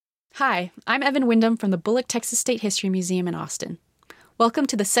Hi, I'm Evan Wyndham from the Bullock Texas State History Museum in Austin. Welcome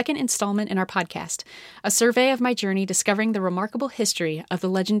to the second installment in our podcast, a survey of my journey discovering the remarkable history of the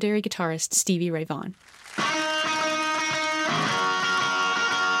legendary guitarist Stevie Ray Vaughan.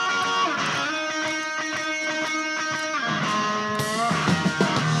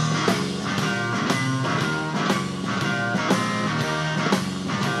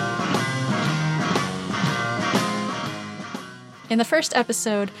 In the first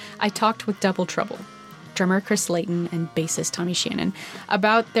episode, I talked with Double Trouble, drummer Chris Layton and bassist Tommy Shannon,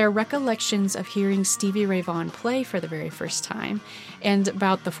 about their recollections of hearing Stevie Ray Vaughan play for the very first time and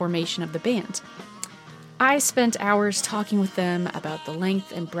about the formation of the band. I spent hours talking with them about the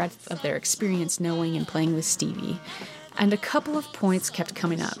length and breadth of their experience knowing and playing with Stevie, and a couple of points kept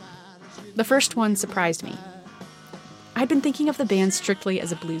coming up. The first one surprised me. I'd been thinking of the band strictly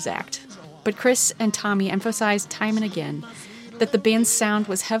as a blues act, but Chris and Tommy emphasized time and again that the band's sound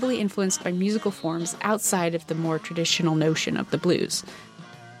was heavily influenced by musical forms outside of the more traditional notion of the blues,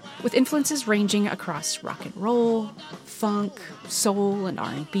 with influences ranging across rock and roll, funk, soul, and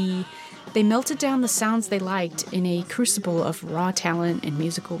R&B. They melted down the sounds they liked in a crucible of raw talent and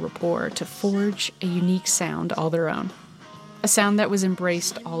musical rapport to forge a unique sound all their own, a sound that was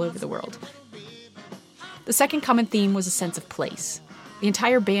embraced all over the world. The second common theme was a sense of place. The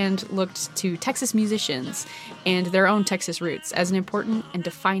entire band looked to Texas musicians and their own Texas roots as an important and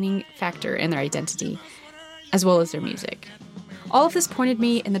defining factor in their identity, as well as their music. All of this pointed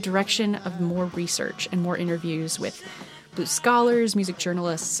me in the direction of more research and more interviews with blues scholars, music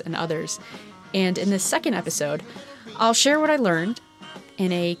journalists, and others. And in this second episode, I'll share what I learned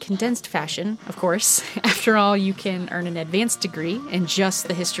in a condensed fashion, of course. After all, you can earn an advanced degree in just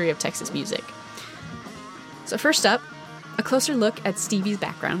the history of Texas music. So first up, a closer look at Stevie's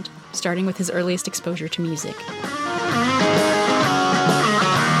background, starting with his earliest exposure to music.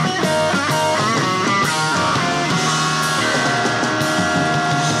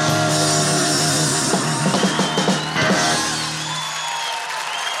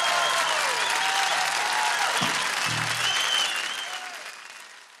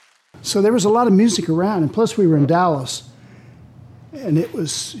 So there was a lot of music around, and plus we were in Dallas, and it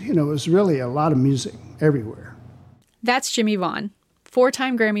was really a lot of music everywhere. That's Jimmy Vaughan,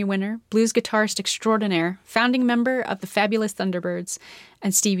 four-time Grammy winner, blues guitarist extraordinaire, founding member of the Fabulous Thunderbirds,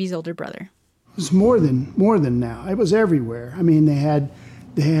 and Stevie's older brother. It was more than now. It was everywhere. I mean, they had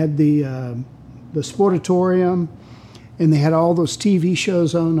the Sportatorium, and they had all those TV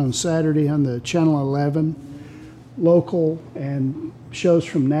shows on Saturday on the Channel 11, local and shows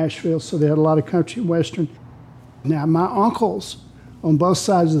from Nashville. So they had a lot of country and western. Now my uncles on both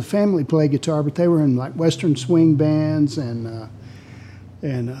sides of the family play guitar, but they were in like western swing bands, and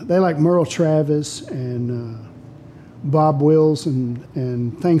they like Merle Travis and Bob Wills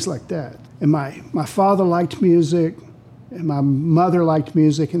and things like that. And my father liked music, and my mother liked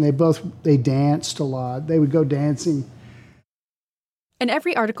music, and they danced a lot. They would go dancing. In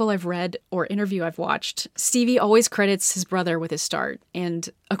every article I've read or interview I've watched, Stevie always credits his brother with his start, and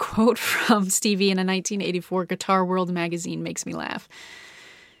a quote from Stevie in a 1984 Guitar World magazine makes me laugh.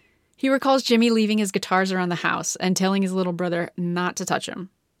 He recalls Jimmy leaving his guitars around the house and telling his little brother not to touch them.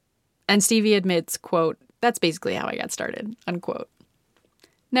 And Stevie admits, quote, "That's basically how I got started," unquote.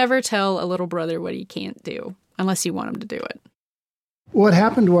 Never tell a little brother what he can't do, unless you want him to do it. What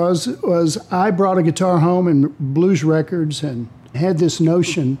happened was I brought a guitar home and blues records and had this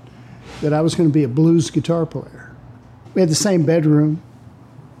notion that I was going to be a blues guitar player. We had the same bedroom,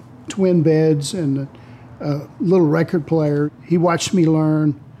 twin beds, and a little record player. He watched me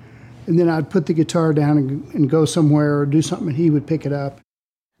learn, and then I'd put the guitar down and go somewhere or do something, and he would pick it up.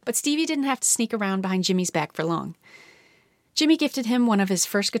 But Stevie didn't have to sneak around behind Jimmy's back for long. Jimmy gifted him one of his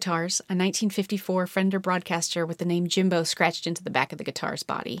first guitars, a 1954 Fender Broadcaster with the name Jimbo scratched into the back of the guitar's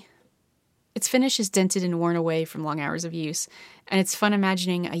body. Its finish is dented and worn away from long hours of use, and it's fun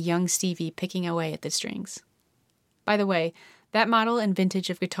imagining a young Stevie picking away at the strings. By the way, that model and vintage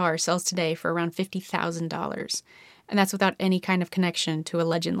of guitar sells today for around $50,000, and that's without any kind of connection to a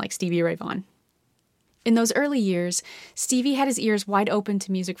legend like Stevie Ray Vaughan. In those early years, Stevie had his ears wide open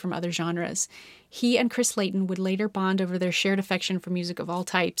to music from other genres. He and Chris Layton would later bond over their shared affection for music of all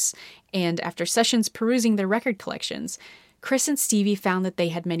types, and after sessions perusing their record collections, Chris and Stevie found that they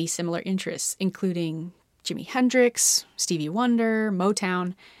had many similar interests, including Jimi Hendrix, Stevie Wonder,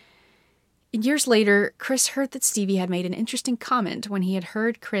 Motown. Years later, Chris heard that Stevie had made an interesting comment when he had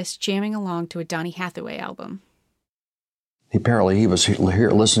heard Chris jamming along to a Donny Hathaway album. Apparently he was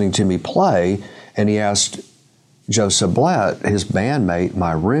here listening to me play, and he asked Joe Sublette, his bandmate,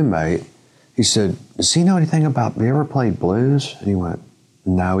 my roommate, he said, "Does he know anything about, have you ever played blues?" And he went,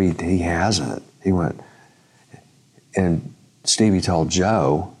 no, he hasn't. He went, and Stevie told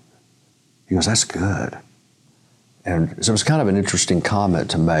Joe, he goes, that's good. And so it was kind of an interesting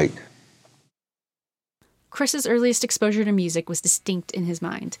comment to make. Chris's earliest exposure to music was distinct in his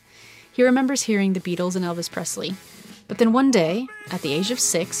mind. He remembers hearing the Beatles and Elvis Presley. But then one day, at the age of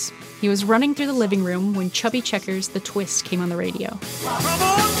 6, he was running through the living room when Chubby Checker's The Twist came on the radio. Come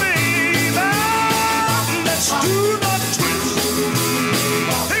on, baby, let's do the twist.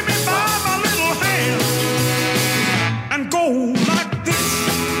 Take me by my little hand and go like this.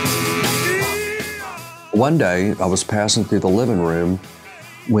 One day, I was passing through the living room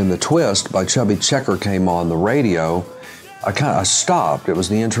when The Twist by Chubby Checker came on the radio. I stopped. It was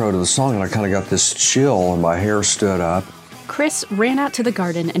the intro to the song, and I kind of got this chill, and my hair stood up. Chris ran out to the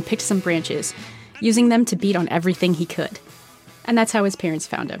garden and picked some branches, using them to beat on everything he could. And that's how his parents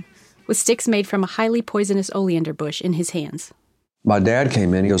found him, with sticks made from a highly poisonous oleander bush in his hands. My dad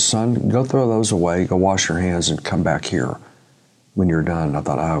came in. He goes, son, go throw those away. Go wash your hands and come back here when you're done. And I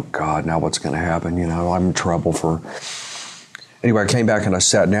thought, oh, God, now what's going to happen? You know, I'm in trouble for... Anyway, I came back and I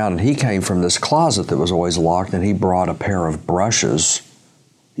sat down, and he came from this closet that was always locked, and he brought a pair of brushes.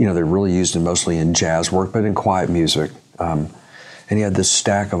 You know, they're really used mostly in jazz work, but in quiet music. And he had this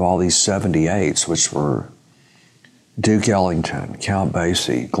stack of all these 78s, which were Duke Ellington, Count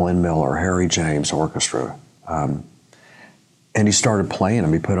Basie, Glenn Miller, Harry James Orchestra. And he started playing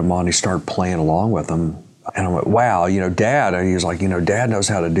them. He put them on. He started playing along with them. And I went, wow, you know, Dad. And he was like, you know, Dad knows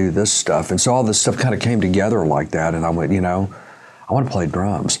how to do this stuff. And so all this stuff kind of came together like that. And I went, you know, I want to play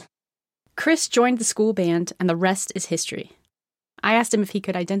drums. Chris joined the school band, and the rest is history. I asked him if he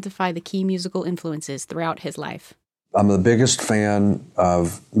could identify the key musical influences throughout his life. I'm the biggest fan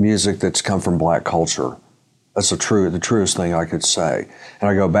of music that's come from black culture. That's the truest thing I could say. And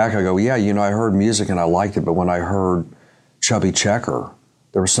I go back, I go, yeah, you know, I heard music and I liked it, but when I heard Chubby Checker,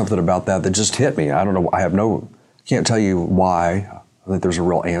 there was something about that just hit me. I don't know, can't tell you why. I think there's a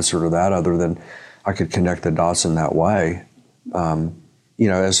real answer to that other than I could connect the dots in that way. You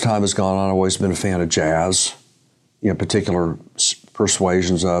know, as time has gone on, I've always been a fan of jazz, you know, particular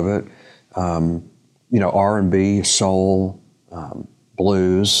persuasions of it. You know, R&B, soul,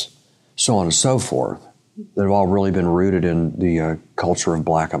 blues, so on and so forth. They've all really been rooted in the culture of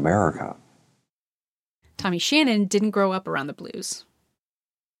Black America. Tommy Shannon didn't grow up around the blues.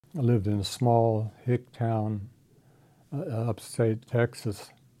 I lived in a small hick town, upstate Texas.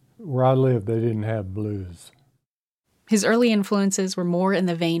 Where I lived, they didn't have blues. His early influences were more in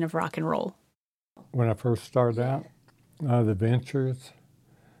the vein of rock and roll. When I first started out, the Ventures,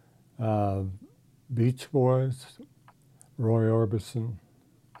 Beach Boys, Roy Orbison,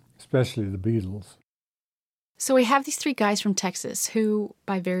 especially the Beatles. So we have these 3 guys from Texas who,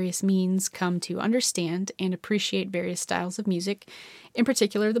 by various means, come to understand and appreciate various styles of music, in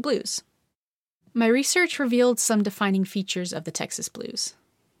particular the blues. My research revealed some defining features of the Texas blues.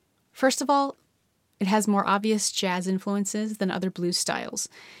 First of all, it has more obvious jazz influences than other blues styles.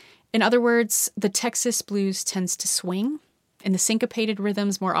 In other words, the Texas blues tends to swing, and the syncopated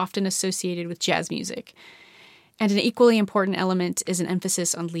rhythms more often associated with jazz music. And an equally important element is an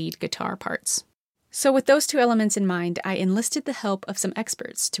emphasis on lead guitar parts. So with those 2 elements in mind, I enlisted the help of some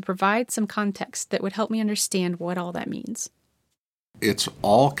experts to provide some context that would help me understand what all that means. It's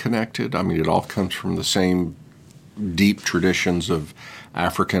all connected. I mean, it all comes from the same deep traditions of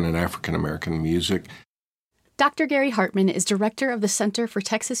African and African American music. Dr. Gary Hartman is director of the Center for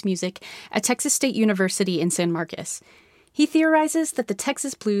Texas Music at Texas State University in San Marcos. He theorizes that the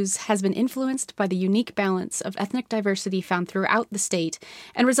Texas blues has been influenced by the unique balance of ethnic diversity found throughout the state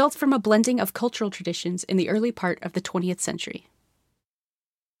and results from a blending of cultural traditions in the early part of the 20th century.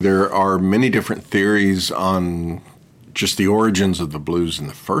 There are many different theories on just the origins of the blues in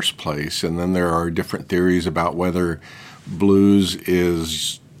the first place, and then there are different theories about whether blues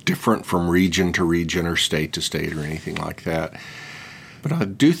is different from region to region or state to state or anything like that. But I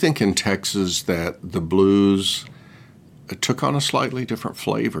do think in Texas that the blues took on a slightly different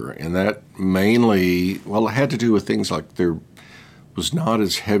flavor, and that mainly, well, it had to do with things like there was not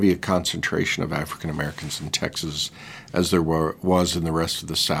as heavy a concentration of African Americans in Texas as there was in the rest of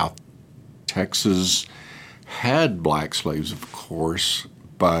the South. Texas had black slaves, of course,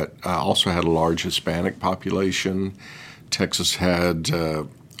 but also had a large Hispanic population. Texas had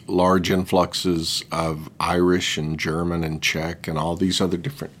large influxes of Irish and German and Czech and all these other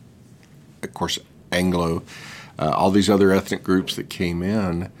different, of course, Anglo, all these other ethnic groups that came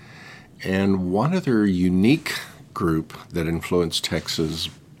in. And one other unique group that influenced Texas,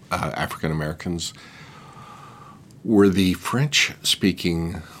 African Americans, were the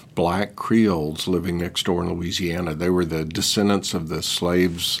French-speaking black Creoles living next door in Louisiana. They were the descendants of the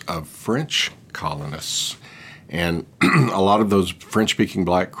slaves of French colonists. And a lot of those French-speaking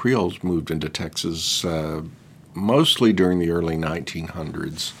black Creoles moved into Texas mostly during the early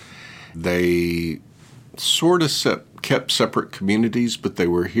 1900s. They sort of kept separate communities, but they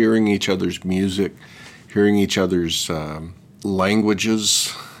were hearing each other's music, hearing each other's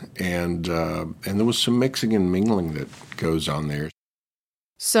languages, and there was some mixing and mingling that goes on there.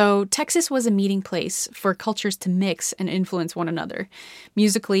 So Texas was a meeting place for cultures to mix and influence one another,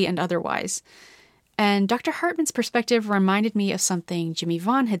 musically and otherwise. And Dr. Hartman's perspective reminded me of something Jimmy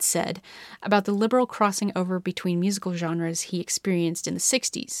Vaughn had said about the liberal crossing over between musical genres he experienced in the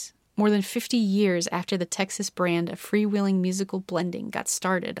 60s, more than 50 years after the Texas brand of freewheeling musical blending got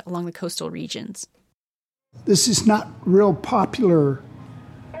started along the coastal regions. This is not real popular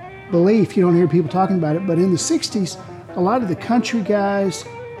belief. You don't hear people talking about it, but in the 60s, a lot of the country guys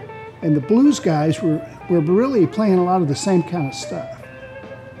and the blues guys were really playing a lot of the same kind of stuff.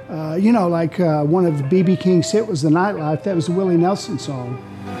 Like one of B.B. King's hit was The Nightlife. That was a Willie Nelson song.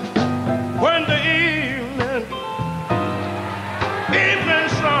 When the evening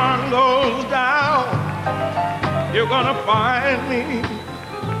sun goes down, you're gonna find me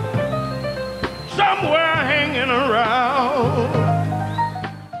somewhere hanging around.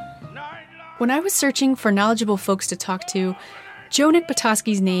 When I was searching for knowledgeable folks to talk to, Joe Nick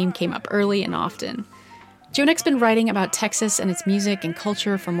Petoskey's name came up early and often. Joe Nick's been writing about Texas and its music and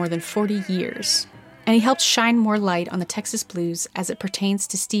culture for more than 40 years, and he helped shine more light on the Texas blues as it pertains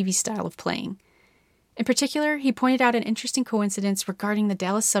to Stevie's style of playing. In particular, he pointed out an interesting coincidence regarding the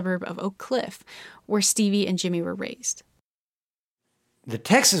Dallas suburb of Oak Cliff, where Stevie and Jimmy were raised. The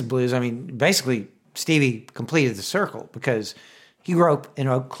Texas blues, basically Stevie completed the circle because he grew up in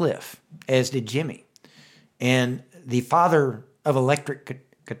Oak Cliff, as did Jimmy. And the father of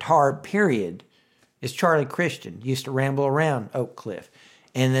electric guitar, period, is Charlie Christian, used to ramble around Oak Cliff.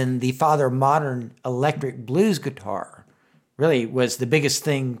 And then the father of modern electric blues guitar really was the biggest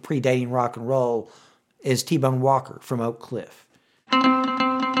thing predating rock and roll, is T-Bone Walker from Oak Cliff.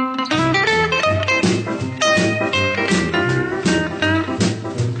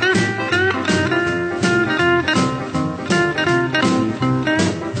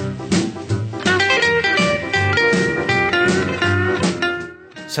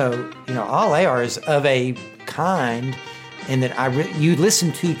 So, all they are is of a kind in that you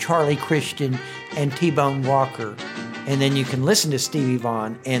listen to Charlie Christian and T-Bone Walker, and then you can listen to Stevie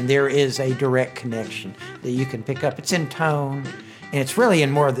Vaughn, and there is a direct connection that you can pick up. It's in tone, and it's really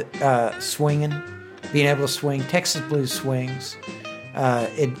in more of the swinging, being able to swing. Texas blues swings.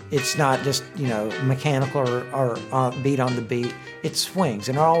 It's not just, mechanical or beat on the beat. It swings,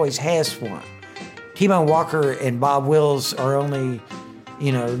 and it always has swung. T-Bone Walker and Bob Wills are only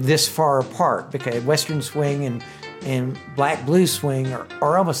this far apart, because Western swing and black blues swing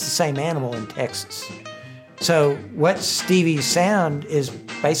are almost the same animal in Texas. So what Stevie's sound is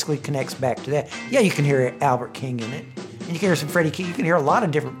basically connects back to that. Yeah, you can hear Albert King in it, and you can hear some Freddie King. You can hear a lot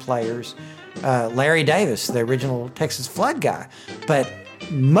of different players. Larry Davis, the original Texas Flood guy. But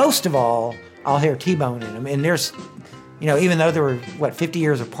most of all, I'll hear T-Bone in them. And there's, even though they were, 50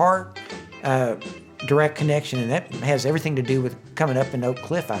 years apart, direct connection, and that has everything to do with coming up in Oak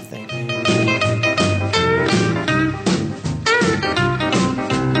Cliff, I think.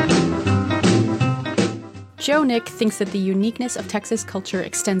 Joe Nick thinks that the uniqueness of Texas culture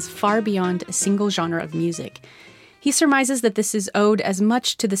extends far beyond a single genre of music. He surmises that this is owed as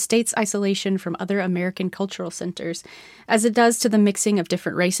much to the state's isolation from other American cultural centers as it does to the mixing of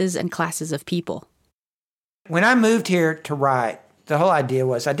different races and classes of people. When I moved here to write, the whole idea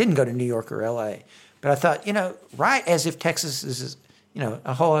was I didn't go to New York or L.A., but I thought, write as if Texas is,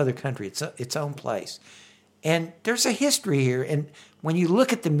 a whole other country. It's its own place. And there's a history here. And when you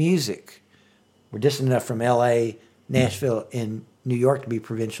look at the music, we're distant enough from L.A., Nashville, and New York to be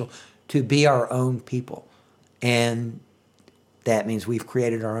provincial, to be our own people. And that means we've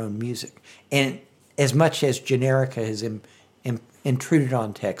created our own music. And as much as Generica has intruded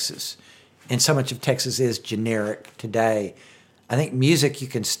on Texas, and so much of Texas is generic today, I think music, you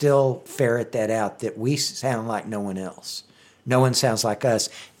can still ferret that out, that we sound like no one else. No one sounds like us,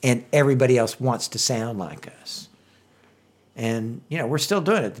 and everybody else wants to sound like us. And, we're still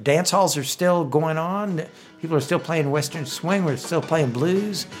doing it. The dance halls are still going on. People are still playing Western swing. We're still playing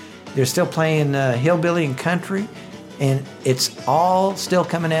blues. They're still playing hillbilly and country. And it's all still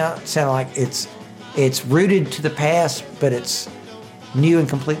coming out, sounding like it's rooted to the past, but it's new and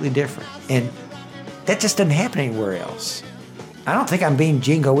completely different. And that just doesn't happen anywhere else. I don't think I'm being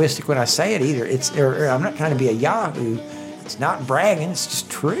jingoistic when I say it either. I'm not trying to be a yahoo. It's not bragging, it's just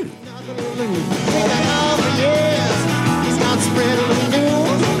true.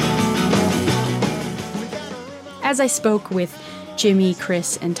 As I spoke with Jimmy,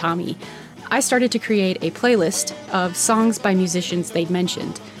 Chris, and Tommy, I started to create a playlist of songs by musicians they'd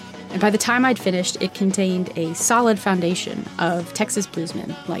mentioned. And by the time I'd finished, it contained a solid foundation of Texas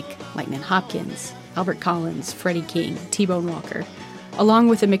bluesmen like Lightnin' Hopkins, Albert Collins, Freddie King, T-Bone Walker, along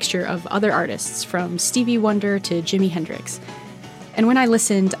with a mixture of other artists from Stevie Wonder to Jimi Hendrix. And when I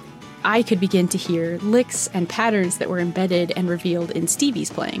listened, I could begin to hear licks and patterns that were embedded and revealed in Stevie's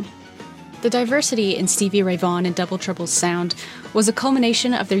playing. The diversity in Stevie Ray Vaughan and Double Trouble's sound was a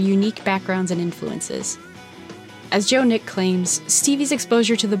culmination of their unique backgrounds and influences. As Joe Nick claims, Stevie's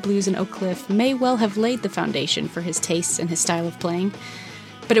exposure to the blues in Oak Cliff may well have laid the foundation for his tastes and his style of playing,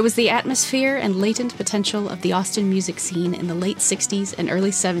 but it was the atmosphere and latent potential of the Austin music scene in the late 60s and early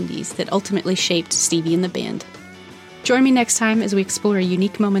 70s that ultimately shaped Stevie and the band. Join me next time as we explore a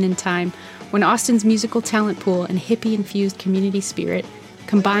unique moment in time when Austin's musical talent pool and hippie-infused community spirit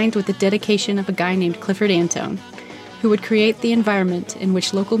combined with the dedication of a guy named Clifford Antone, who would create the environment in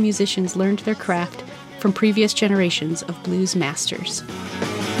which local musicians learned their craft from previous generations of blues masters. Walking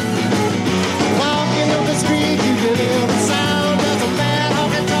up the street, you can hear the sound of the bad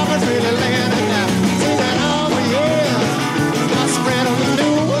honky tonks really laying it down. Since that all the years, got spread on the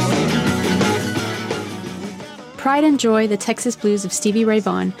news. Pride and Joy, the Texas Blues of Stevie Ray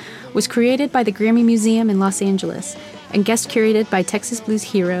Vaughan, was created by the Grammy Museum in Los Angeles and guest curated by Texas Blues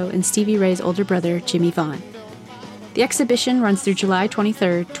hero and Stevie Ray's older brother, Jimmy Vaughan. The exhibition runs through July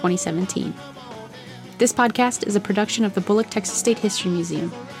 23, 2017. This podcast is a production of the Bullock Texas State History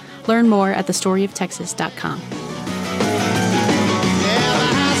Museum. Learn more at thestoryoftexas.com.